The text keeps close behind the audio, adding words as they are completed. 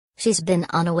she's been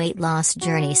on a weight loss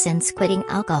journey since quitting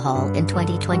alcohol in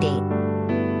 2020.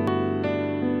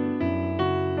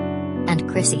 And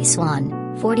Chrissie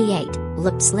Swan, 48,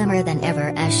 looked slimmer than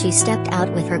ever as she stepped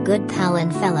out with her good pal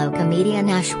and fellow comedian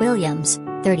Ash Williams,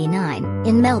 39,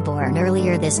 in Melbourne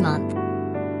earlier this month.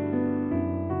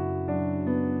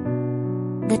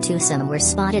 The twosome were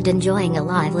spotted enjoying a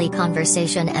lively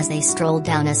conversation as they strolled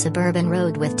down a suburban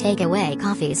road with takeaway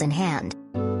coffees in hand.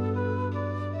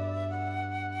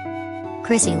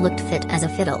 Chrissie looked fit as a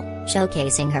fiddle,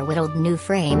 showcasing her whittled new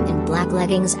frame in black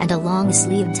leggings and a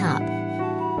long-sleeved top.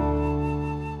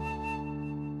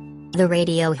 The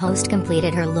radio host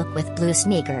completed her look with blue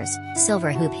sneakers,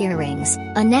 silver hoop earrings,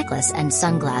 a necklace and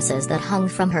sunglasses that hung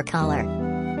from her collar.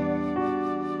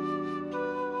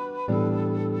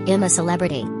 "I'm a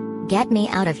celebrity. Get me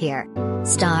out of here."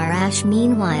 Star Ash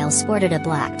meanwhile sported a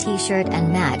black t-shirt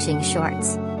and matching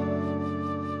shorts.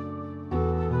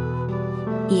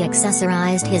 He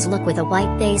accessorized his look with a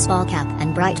white baseball cap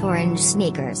and bright orange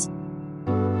sneakers.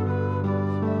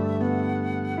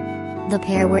 The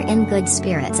pair were in good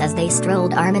spirits as they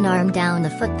strolled arm-in-arm down the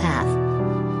footpath.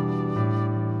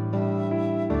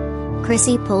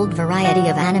 Chrissie pulled variety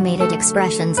of animated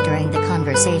expressions during the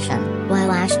conversation,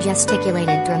 while Ash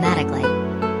gesticulated dramatically.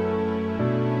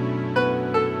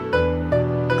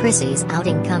 Chrissie's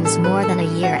outing comes more than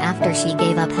a year after she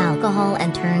gave up alcohol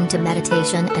and turned to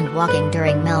meditation and walking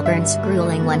during Melbourne's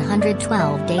grueling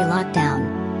 112-day lockdown.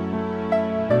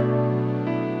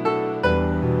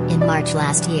 In March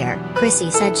last year, Chrissie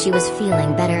said she was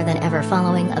feeling better than ever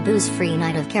following a booze-free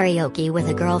night of karaoke with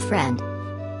a girlfriend.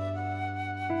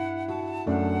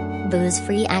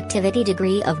 Booze-free activity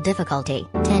degree of difficulty,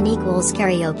 10 equals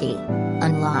karaoke.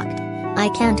 Unlocked. "I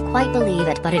can't quite believe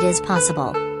it, but it is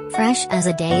possible. Fresh as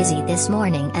a daisy this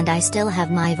morning and I still have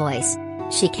my voice,"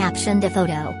 she captioned a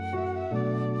photo.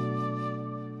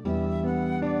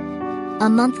 A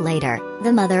month later,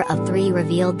 the mother of three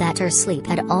revealed that her sleep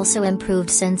had also improved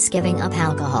since giving up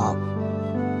alcohol.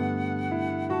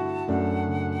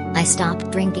 "I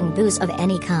stopped drinking booze of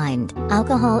any kind.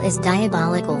 Alcohol is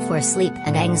diabolical for sleep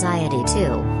and anxiety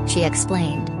too," she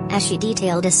explained, as she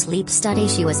detailed a sleep study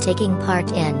she was taking part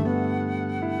in.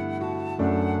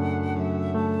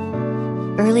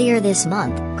 Earlier this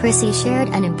month, Chrissie shared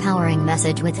an empowering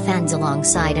message with fans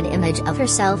alongside an image of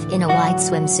herself in a white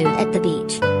swimsuit at the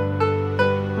beach.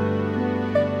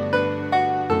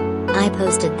 "I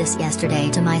posted this yesterday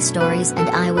to my stories and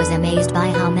I was amazed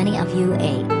by how many of you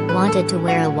wanted to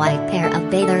wear a white pair of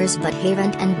bathers but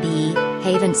haven't and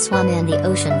haven't swum in the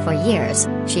ocean for years,"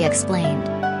 she explained.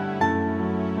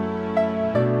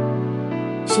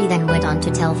 She then went on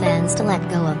to tell fans to let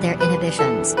go of their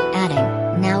inhibitions, adding,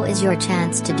 "Now is your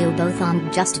chance to do both,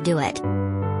 just do it.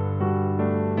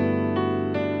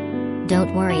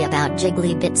 Don't worry about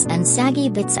jiggly bits and saggy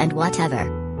bits and whatever.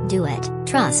 Do it,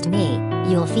 trust me,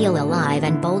 you'll feel alive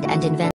and bold and inventive."